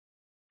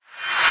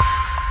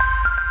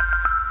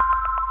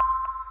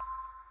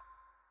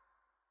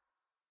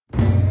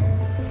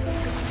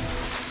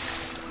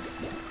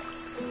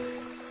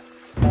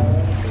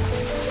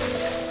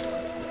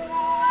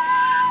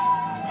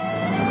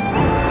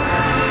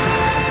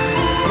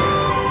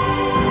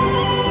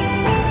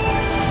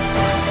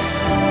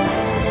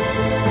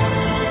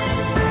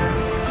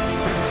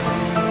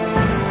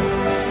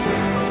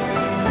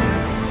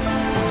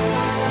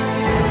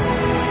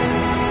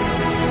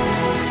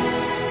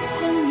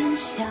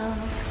下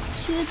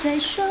雪在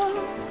烧，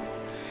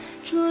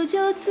浊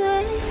酒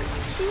醉，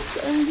气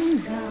纷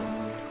扰。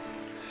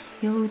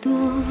有多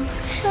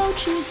少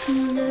痴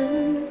情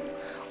人，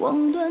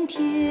望断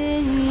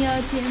天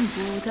涯见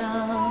不到。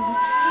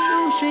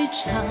秋水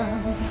长，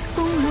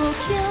风若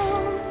飘，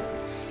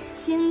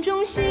弦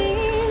中星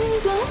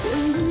断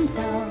魂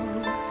道。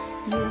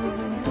有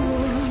多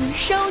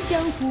少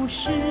江湖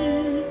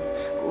事，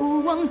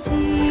古往今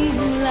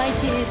来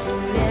解不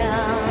了。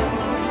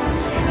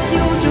袖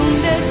中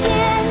的剑，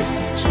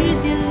指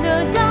尖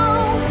的刀，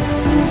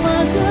无法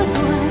割断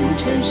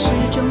尘世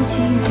中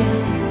情缘。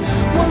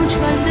忘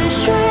川的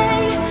水，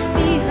彼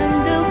岸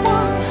的花，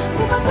无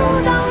法阻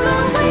挡轮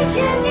回千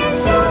年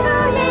修的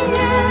姻缘。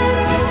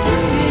情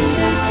缘的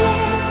劫，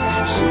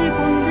时光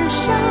的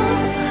伤，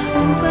无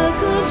法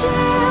隔绝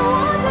我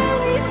对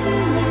你思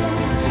念。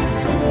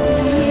想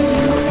你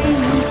留给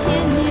你，牵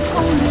你，宠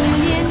你，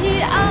恋你，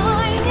爱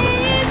你，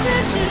一世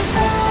之道。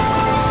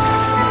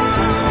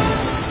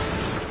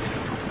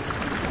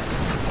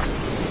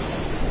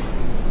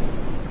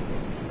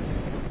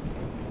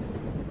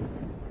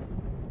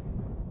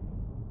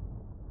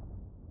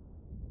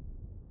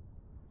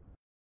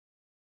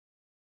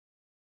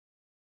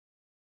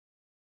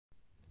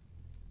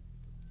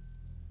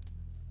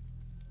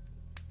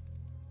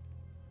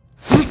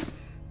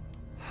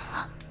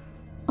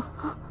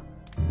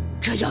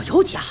这药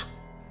有假，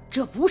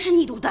这不是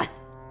逆毒丹。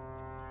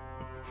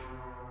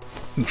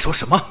你说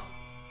什么？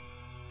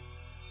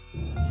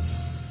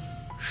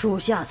属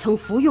下曾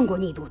服用过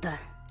逆毒丹，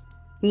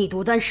逆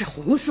毒丹是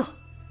红色，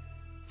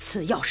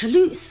此药是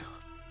绿色，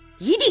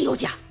一定有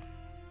假。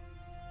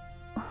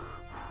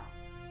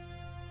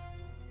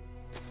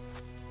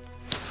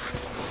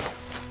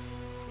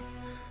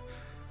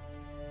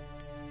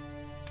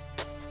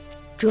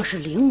这是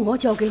灵魔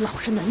交给老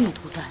身的逆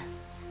毒丹，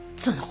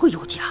怎会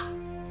有假？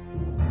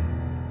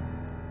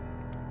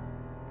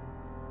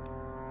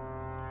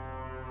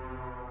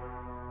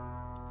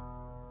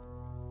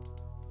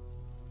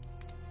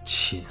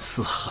秦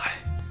四海，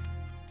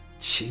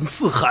秦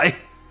四海，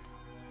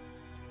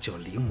叫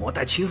灵魔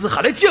带秦四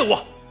海来见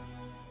我。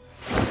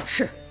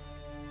是。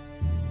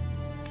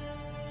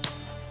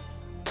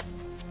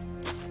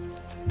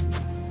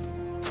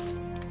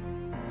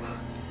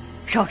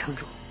少城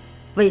主，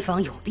为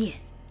防有变，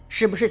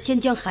是不是先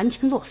将寒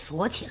青洛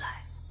锁起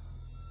来？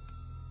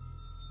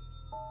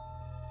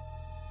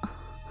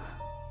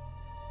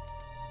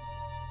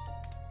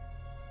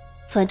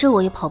反正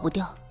我也跑不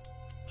掉，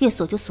越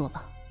锁就锁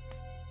吧。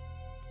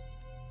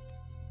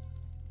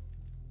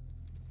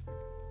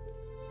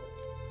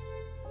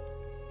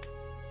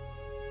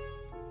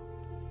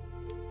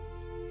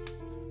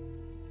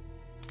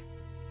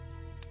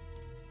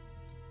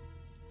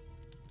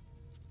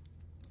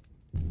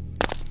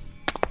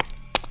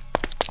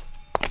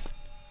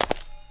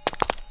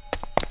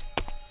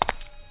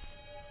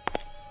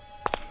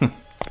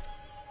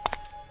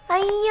哎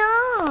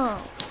呦，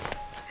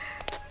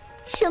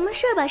什么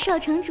事儿把少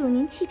城主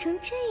您气成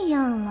这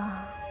样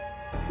了？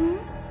嗯？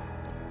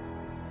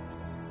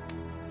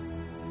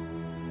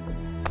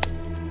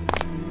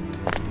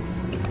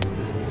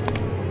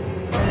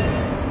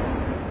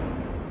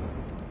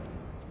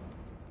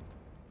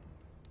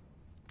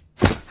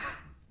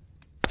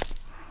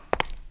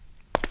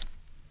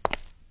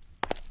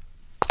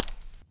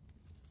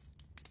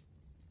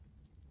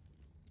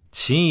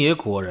秦爷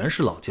果然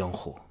是老江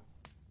湖。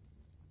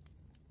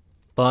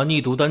把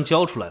逆毒丹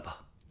交出来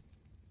吧。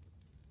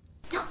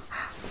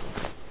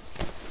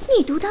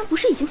逆毒丹不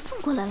是已经送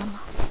过来了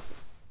吗？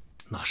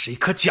那是一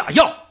颗假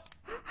药。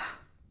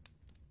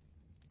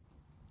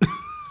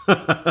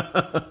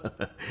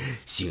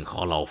幸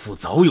好老夫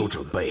早有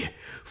准备，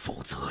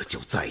否则就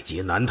在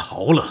劫难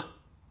逃了。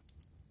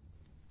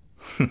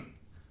哼，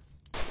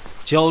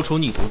交出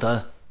逆毒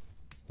丹，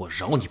我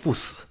饶你不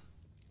死。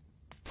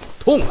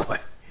痛快。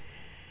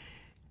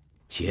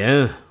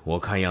钱我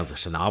看样子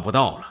是拿不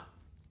到了。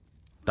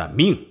但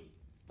命，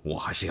我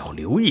还是要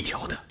留一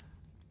条的。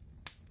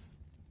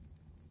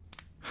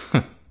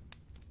哼！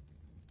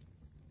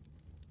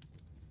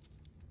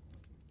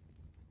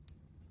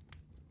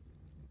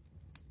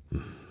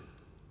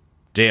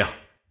这样，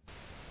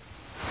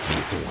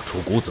你送我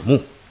出谷子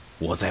墓，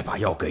我再把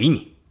药给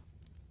你。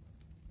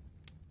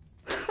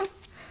哼，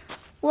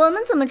我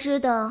们怎么知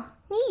道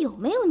你有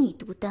没有逆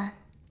毒丹？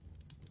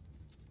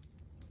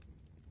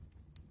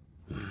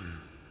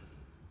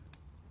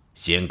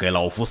先给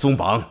老夫松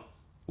绑。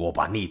我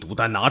把逆毒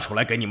丹拿出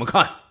来给你们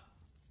看。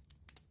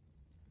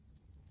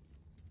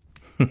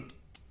哼，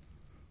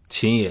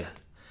秦爷，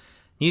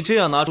你这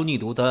样拿出逆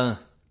毒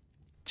丹，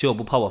就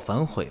不怕我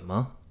反悔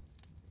吗？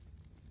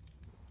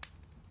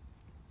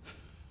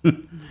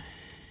哼，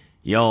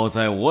药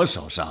在我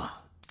手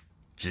上，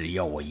只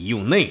要我一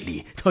用内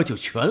力，它就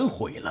全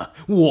毁了。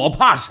我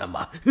怕什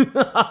么？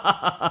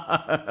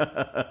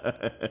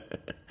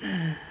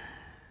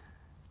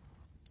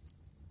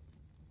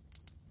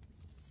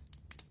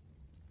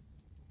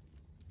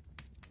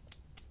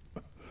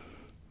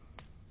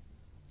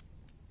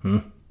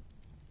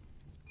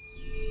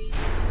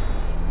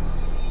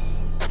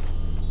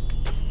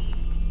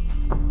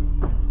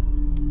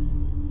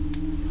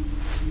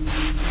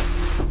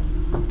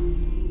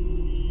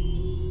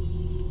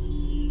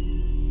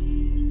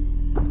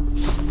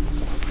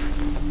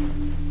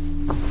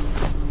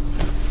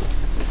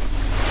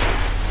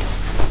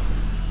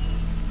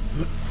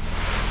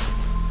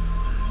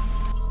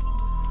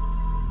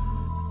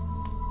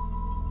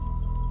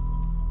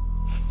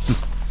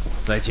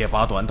再借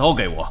把短刀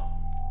给我。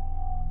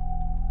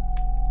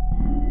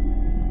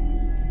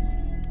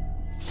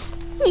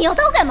你要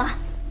刀干嘛？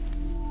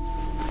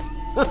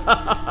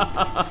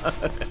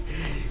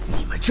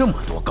你们这么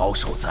多高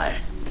手在，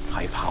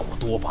还怕我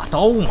多把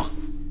刀吗？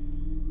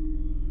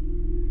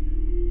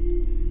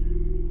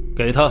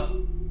给他。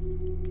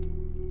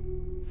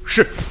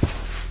是。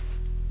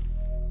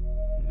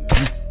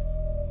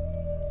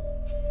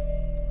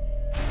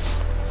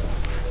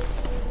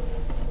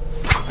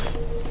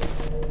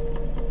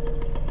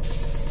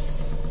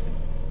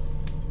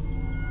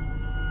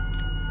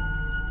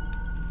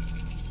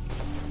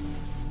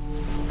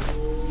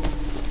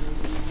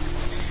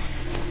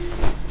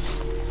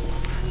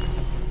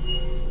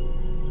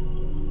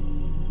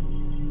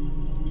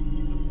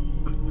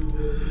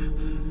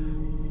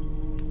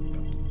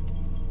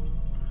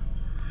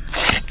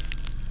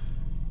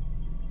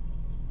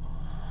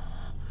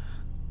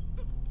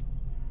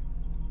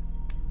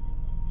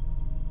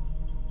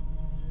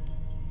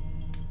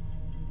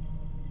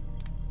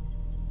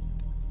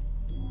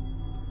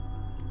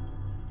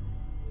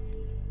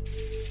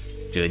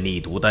这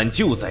逆毒丹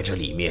就在这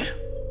里面，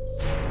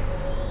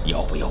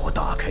要不要我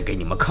打开给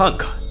你们看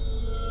看？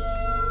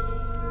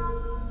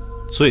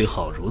最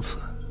好如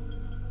此。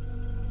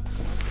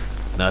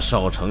那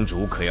少城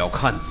主可要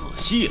看仔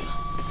细了。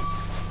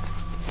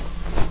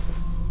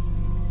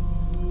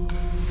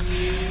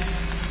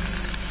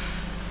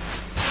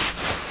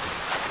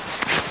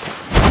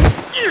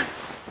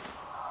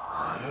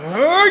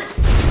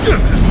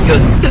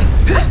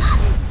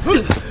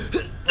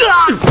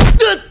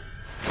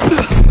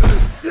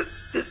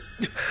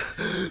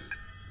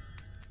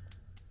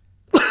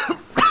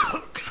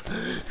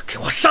给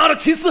我杀了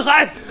秦四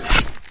海！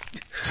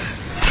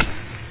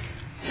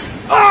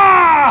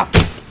啊！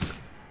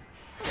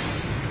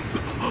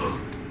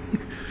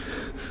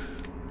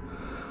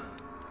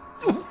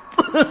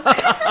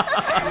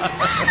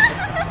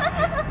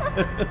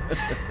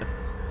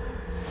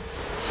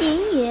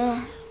秦爷，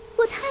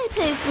我太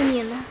佩服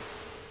你了，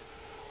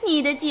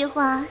你的计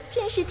划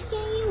真是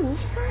天衣无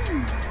缝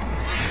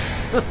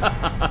啊！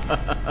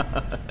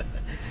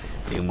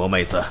灵魔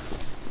妹子，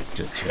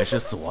这全是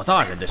索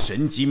大人的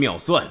神机妙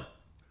算。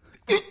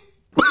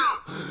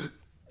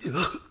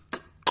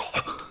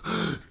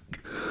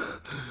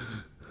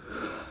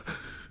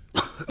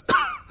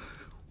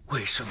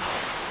为什么？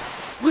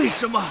为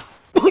什么？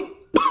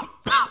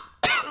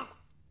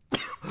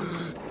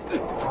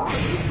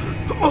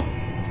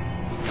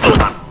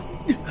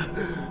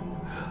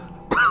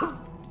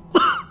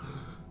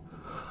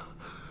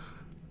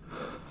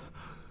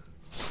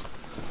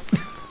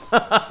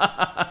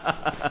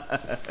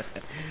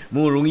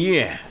慕容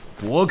叶，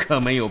我可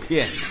没有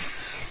骗你，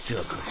这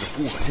可是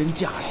货真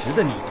价实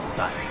的逆毒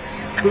丹，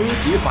可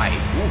解百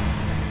毒。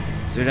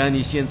虽然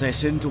你现在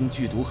身中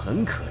剧毒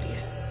很可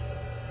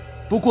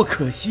怜，不过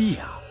可惜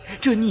呀，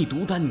这逆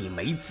毒丹你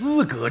没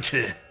资格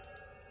吃。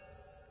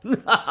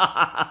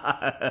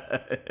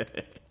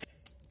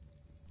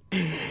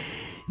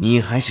你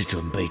还是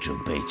准备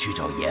去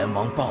找阎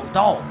王报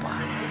道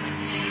吧。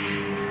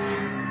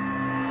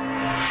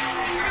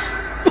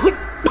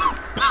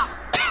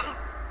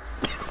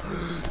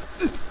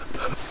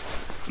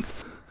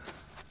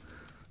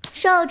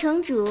少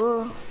城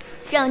主，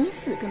让你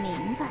死个明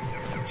白，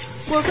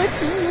我和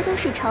秦爷都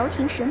是朝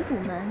廷神捕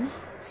门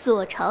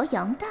索朝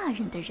杨大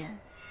人的人。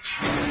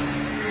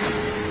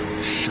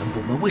神捕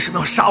门为什么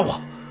要杀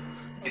我？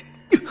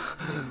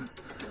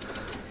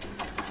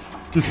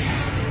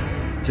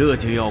这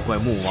就要怪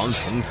穆王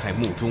城太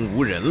目中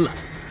无人了，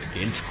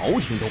连朝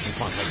廷都不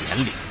放在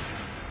眼里。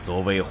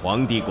所谓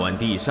皇帝管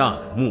地上，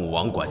穆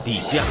王管地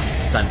下，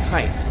但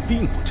太子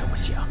并不这么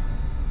想。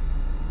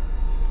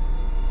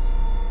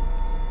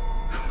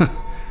哼，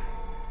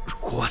如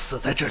果我死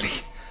在这里，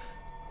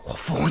我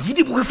父王一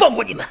定不会放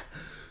过你们。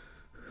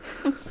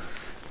哼，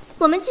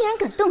我们竟然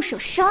敢动手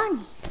杀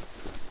你，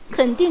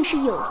肯定是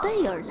有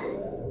备而来。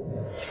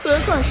何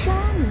况杀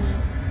你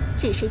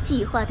只是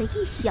计划的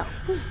一小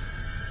步。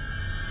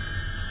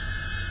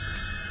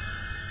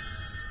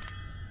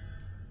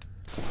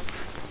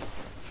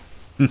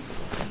哼，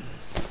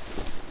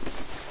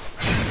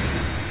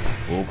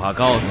不怕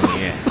告诉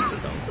你，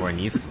等会儿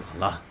你死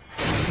了，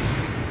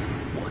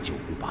我就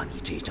会把你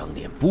这张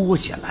脸剥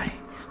下来，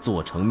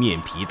做成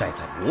面皮戴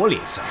在我脸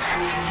上，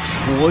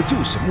我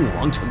就是穆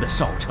王城的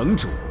少城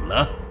主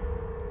了。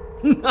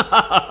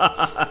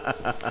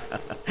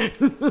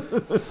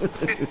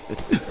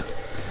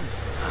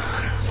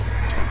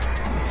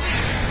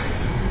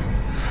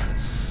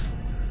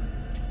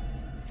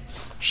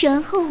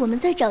然后我们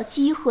再找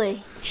机会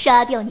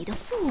杀掉你的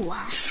父王，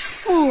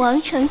穆王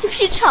城就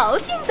是朝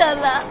廷的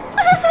了。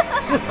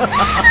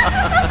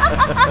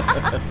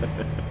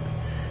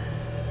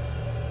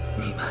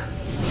你们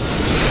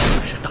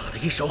是打了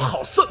一手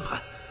好算盘。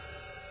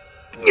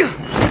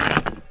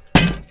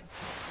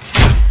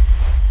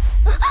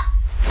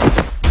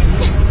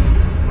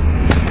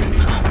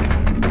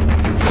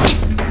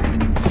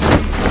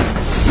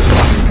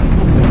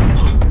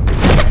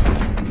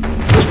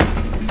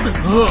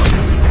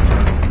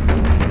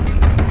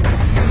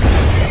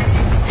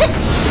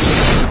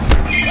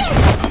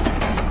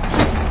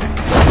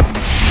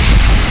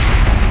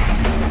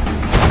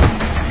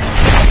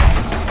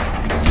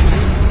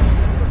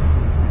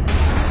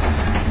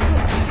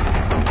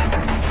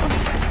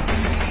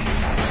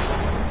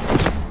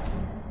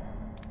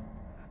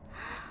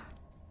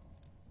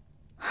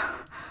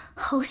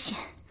险，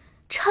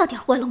差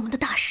点坏了我们的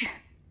大事。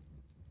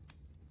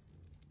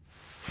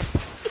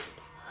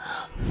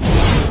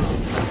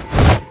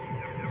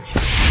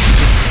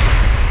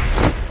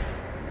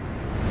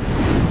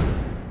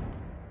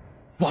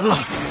完了，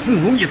慕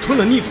容也吞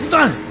了逆毒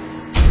丹。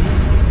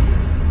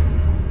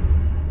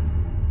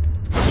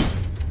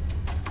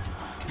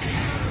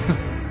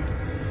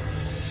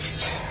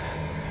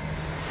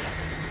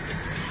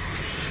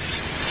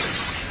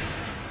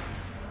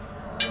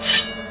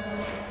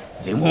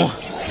灵魔，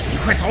你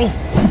快走！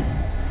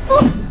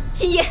不，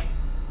秦爷，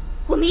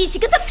我们一起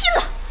跟他拼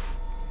了！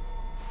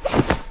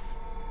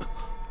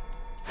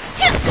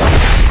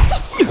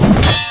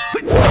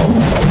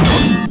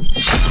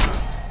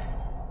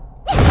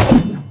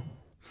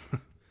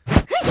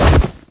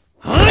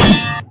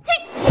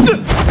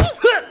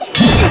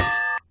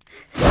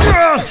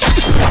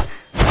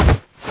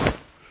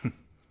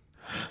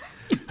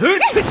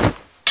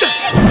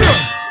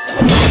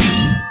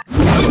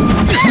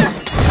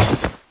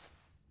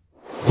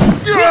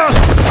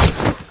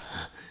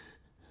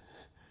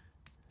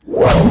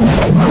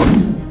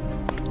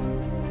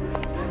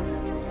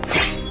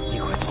你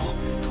快走，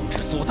通知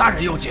左大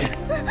人要紧。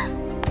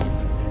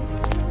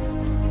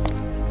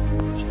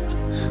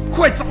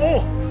快走！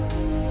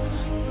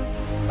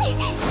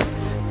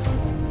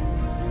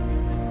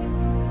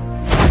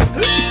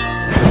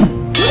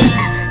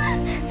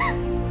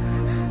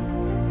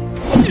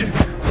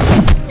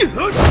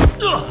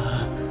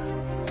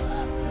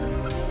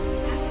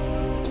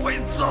快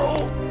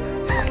走！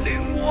灵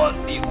魔，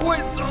你快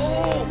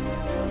走！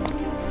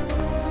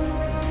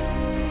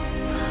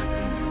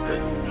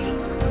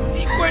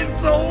你快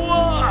走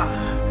啊！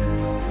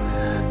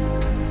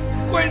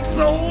快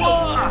走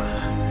啊！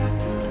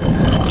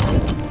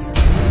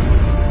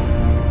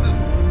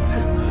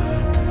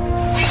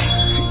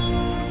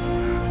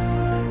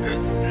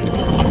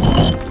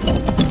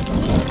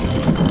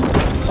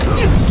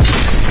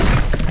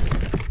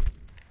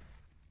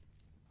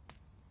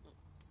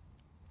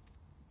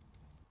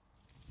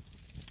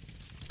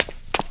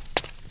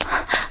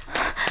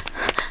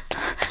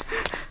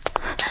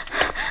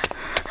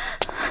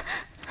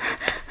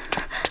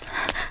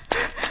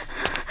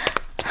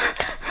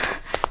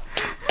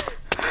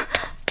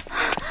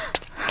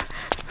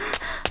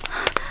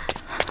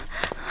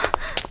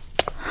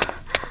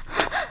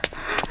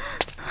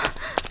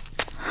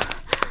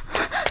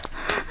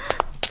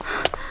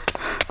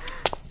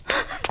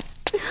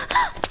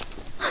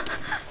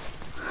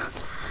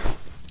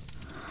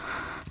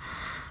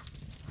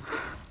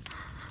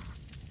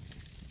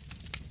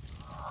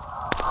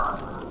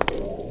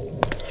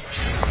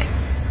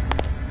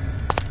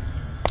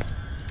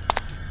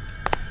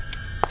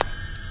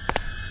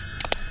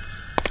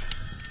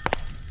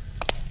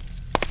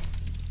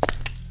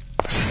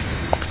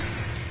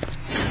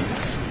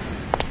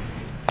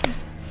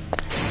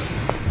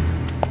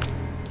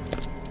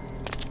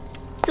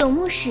总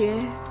牧使，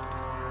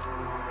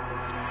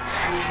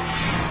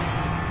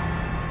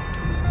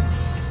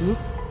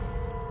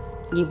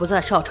你不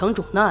在少城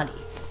主那里，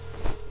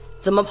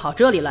怎么跑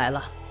这里来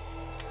了？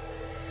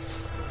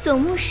总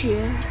牧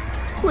使，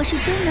我是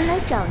专门来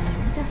找您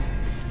的，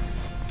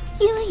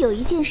因为有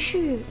一件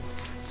事，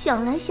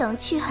想来想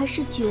去还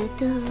是觉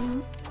得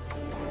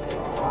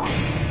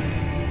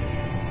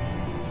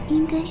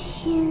应该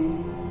先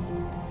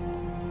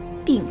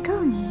禀告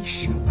你一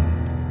声。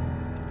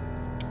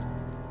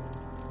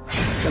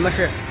什么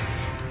事？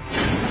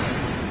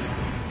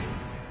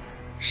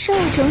少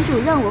城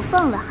主让我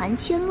放了韩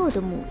千洛的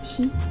母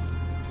亲。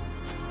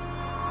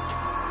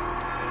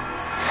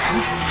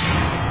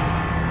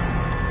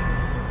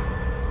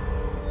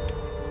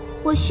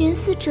我寻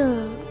思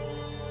着，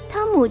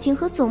他母亲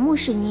和总牧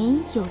使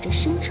您有着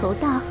深仇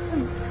大恨，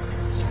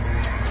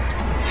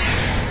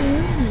所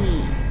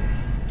以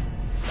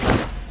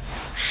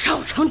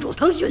少城主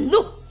曾允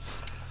诺，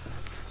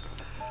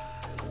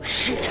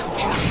事成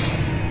之后，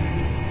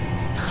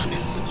他们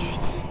母女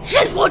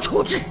任我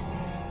处置。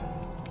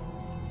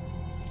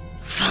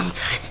方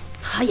才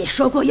他也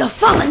说过要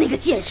放了那个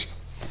剑士，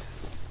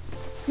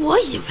我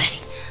以为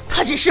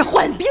他只是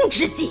缓兵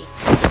之计，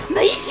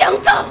没想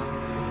到。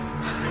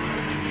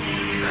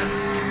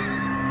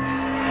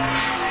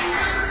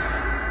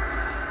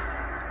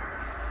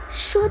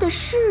说的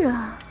是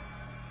啊，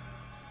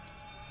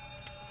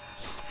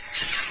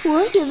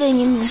我也为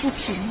您鸣不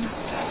平了。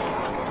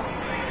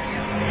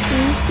不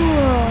过，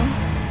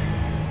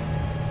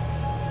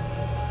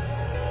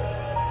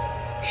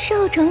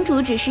少城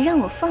主只是让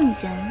我放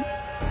人，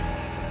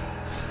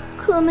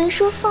可没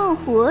说放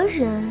活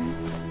人，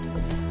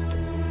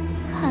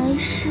还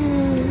是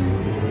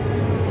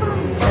放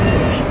死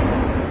人。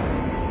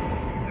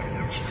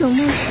总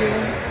牧使，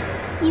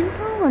您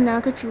帮我拿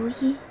个主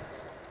意。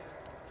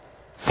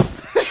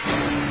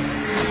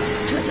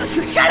这就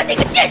去杀了那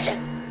个剑士。